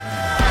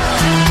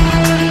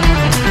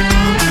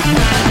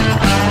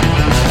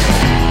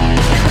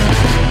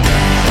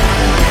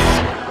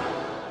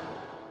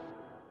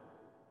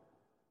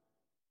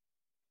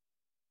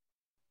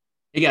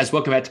Hey guys,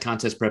 welcome back to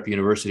Contest Prep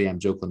University. I'm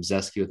Joe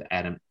Klemzeski with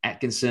Adam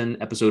Atkinson,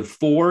 episode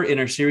 4 in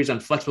our series on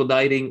flexible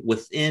dieting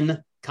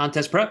within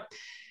Contest Prep.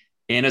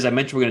 And as I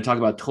mentioned, we're going to talk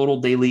about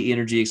total daily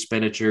energy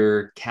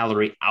expenditure,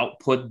 calorie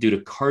output due to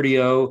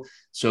cardio.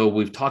 So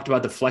we've talked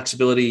about the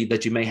flexibility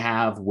that you may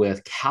have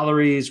with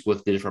calories,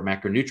 with the different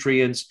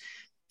macronutrients.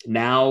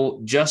 Now,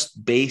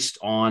 just based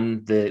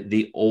on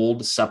the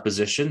old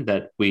supposition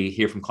that we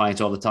hear from clients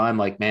all the time,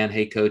 like, man,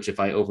 hey coach, if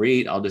I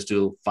overeat, I'll just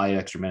do 5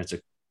 extra minutes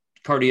of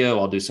cardio,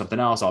 I'll do something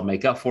else, I'll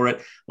make up for it.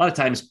 A lot of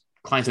times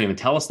clients don't even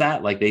tell us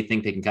that. Like they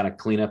think they can kind of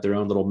clean up their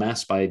own little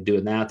mess by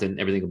doing that and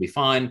everything will be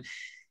fine.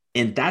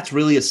 And that's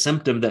really a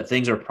symptom that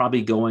things are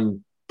probably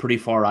going pretty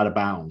far out of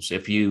bounds.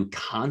 If you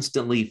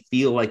constantly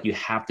feel like you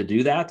have to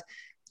do that,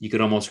 you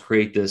could almost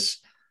create this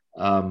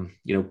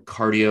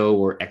cardio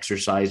or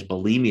exercise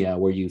bulimia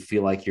where you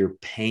feel like you're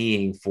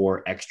paying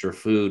for extra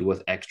food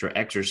with extra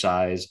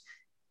exercise,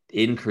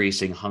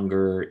 increasing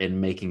hunger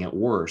and making it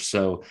worse.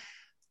 So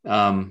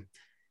um,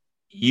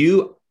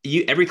 you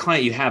every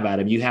client you have,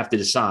 Adam, you have to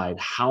decide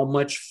how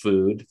much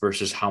food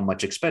versus how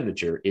much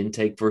expenditure,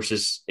 intake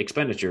versus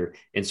expenditure.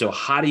 And so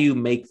how do you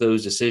make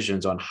those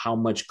decisions on how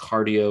much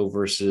cardio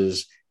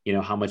versus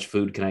how much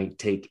food can I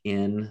take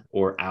in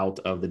or out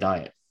of the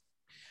diet?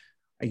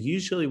 I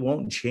usually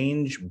won't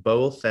change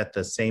both at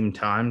the same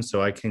time.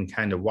 So I can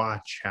kind of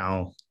watch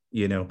how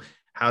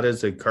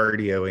does a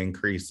cardio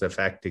increase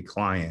affect a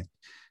client?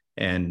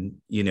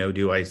 And,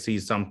 do I see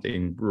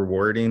something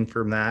rewarding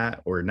from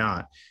that or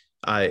not?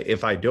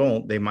 If I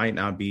don't, they might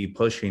not be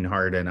pushing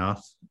hard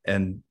enough.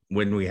 And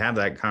when we have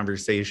that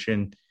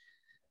conversation,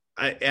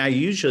 I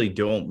usually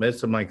don't.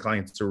 Most of my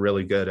clients are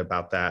really good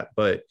about that.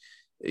 But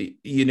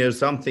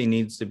something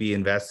needs to be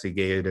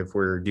investigated if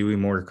we're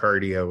doing more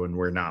cardio and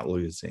we're not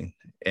losing.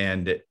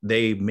 And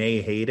they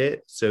may hate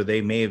it. So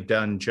they may have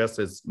done just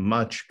as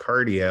much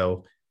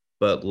cardio,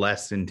 but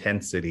less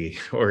intensity,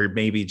 or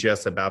maybe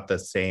just about the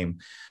same.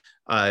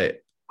 Uh,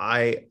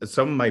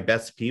 some of my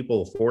best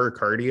people for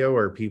cardio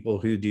are people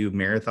who do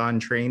marathon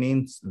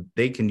trainings.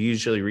 They can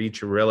usually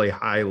reach a really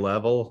high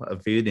level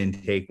of food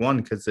intake,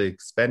 one, because the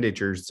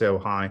expenditure is so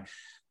high.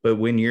 But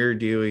when you're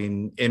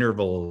doing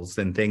intervals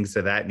and things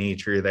of that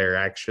nature, they're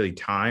actually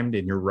timed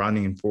and you're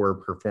running for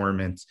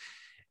performance.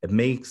 It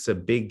makes a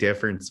big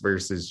difference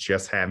versus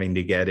just having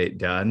to get it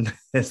done,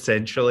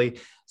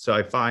 essentially. So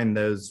I find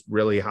those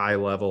really high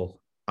level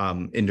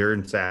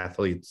endurance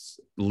athletes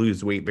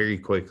lose weight very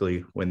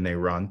quickly when they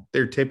run.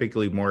 They're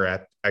typically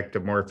more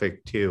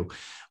ectomorphic too.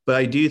 But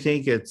I do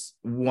think it's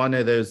one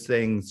of those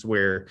things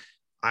where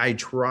I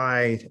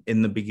try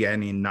in the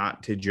beginning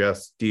not to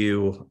just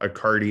do a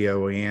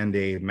cardio and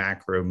a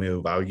macro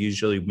move. I'll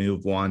usually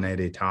move one at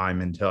a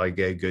time until I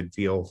get a good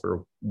feel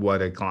for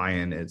what a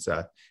client is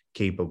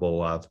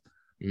capable of.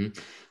 Mm-hmm.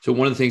 So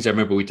one of the things I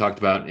remember we talked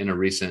about in a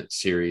recent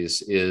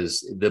series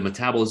is the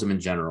metabolism in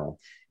general.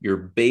 Your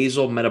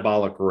basal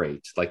metabolic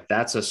rate, like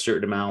that's a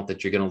certain amount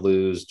that you're going to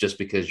lose just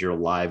because you're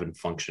alive and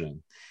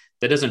functioning.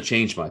 That doesn't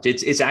change much.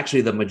 It's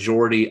actually the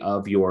majority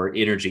of your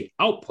energy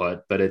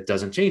output, but it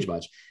doesn't change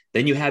much.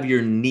 Then you have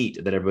your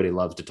NEAT that everybody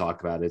loves to talk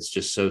about. It's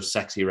just so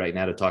sexy right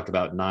now to talk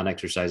about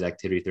non-exercise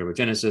activity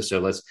thermogenesis. So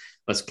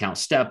let's count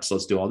steps.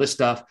 Let's do all this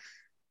stuff.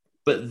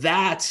 But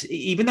that,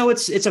 even though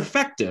it's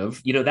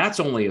effective, that's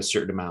only a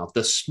certain amount.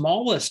 The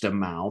smallest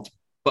amount,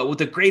 but with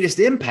the greatest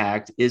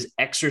impact, is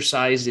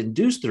exercise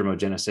induced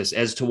thermogenesis,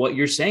 as to what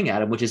you're saying,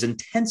 Adam, which is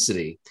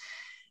intensity.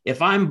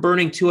 If I'm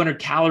burning 200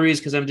 calories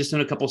because I'm just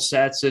doing a couple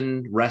sets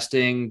and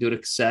resting, doing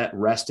a set,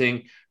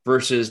 resting,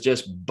 versus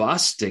just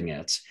busting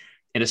it,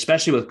 and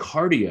especially with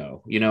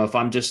cardio, if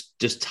I'm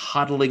just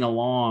huddling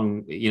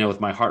along, with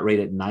my heart rate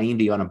at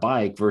 90 on a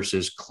bike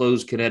versus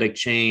closed kinetic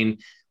chain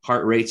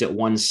heart rates at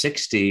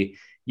 160,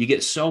 you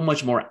get so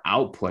much more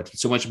output,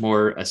 so much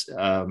more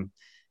adrenaline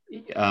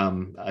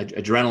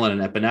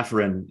and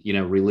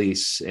epinephrine,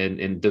 release,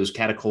 and those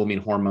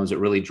catecholamine hormones that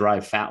really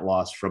drive fat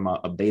loss from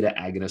a beta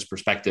agonist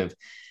perspective.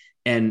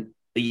 And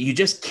you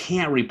just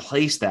can't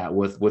replace that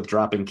with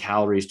dropping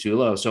calories too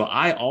low. So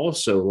I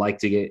also like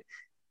to get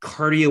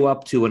cardio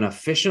up to an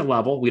efficient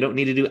level. We don't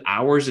need to do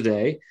hours a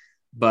day,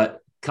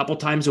 but a couple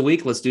times a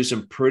week, let's do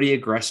some pretty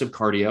aggressive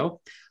cardio.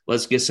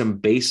 Let's get some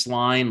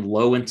baseline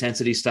low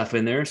intensity stuff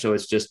in there. So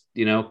it's just,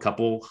 a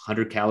couple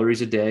hundred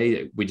calories a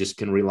day we just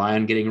can rely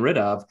on getting rid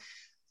of.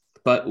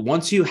 But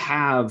once you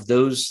have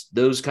those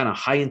kind of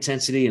high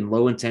intensity and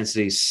low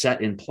intensity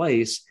set in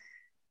place,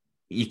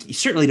 you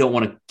certainly don't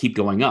want to keep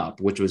going up,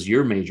 which was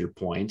your major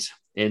point.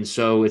 And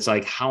so it's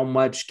like, how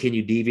much can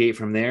you deviate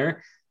from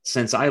there?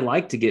 Since I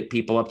like to get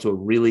people up to a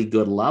really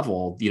good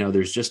level,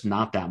 there's just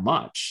not that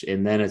much.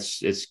 And then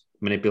it's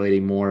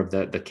manipulating more of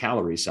the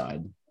calorie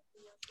side.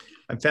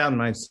 I found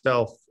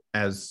myself,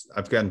 as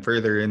I've gotten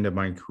further into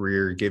my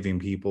career, giving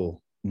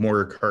people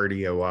more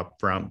cardio up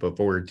front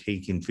before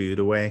taking food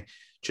away.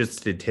 Just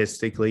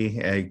statistically,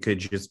 it could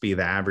just be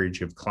the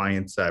average of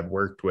clients I've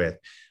worked with,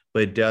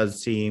 but it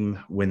does seem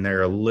when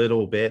they're a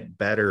little bit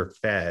better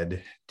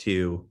fed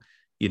to,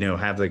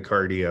 have the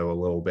cardio a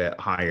little bit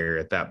higher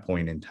at that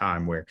point in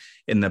time, where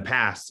in the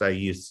past I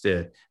used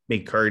to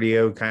make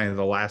cardio kind of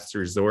the last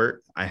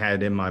resort. I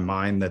had in my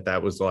mind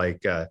that was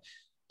like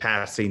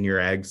passing your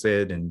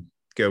exit and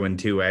going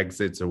 2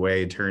 exits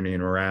away,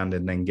 turning around,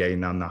 and then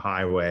getting on the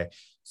highway.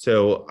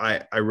 So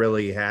I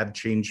really had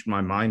changed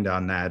my mind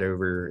on that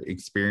over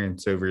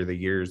experience over the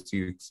years.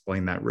 You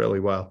explained that really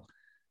well.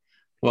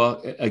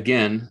 Well,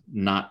 again,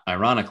 not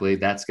ironically,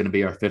 that's going to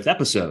be our 5th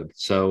episode.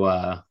 So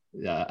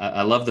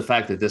I love the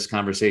fact that this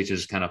conversation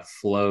just kind of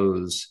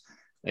flows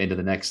into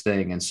the next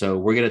thing. And so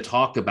we're going to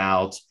talk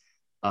about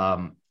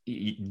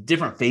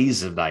different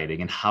phases of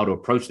dieting and how to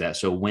approach that.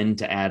 So when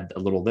to add a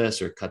little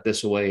this or cut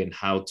this away, and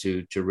how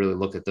to really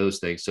look at those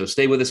things. So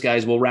stay with us,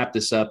 guys. We'll wrap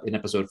this up in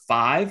episode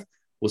 5.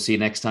 We'll see you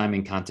next time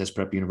in Contest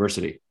Prep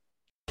University.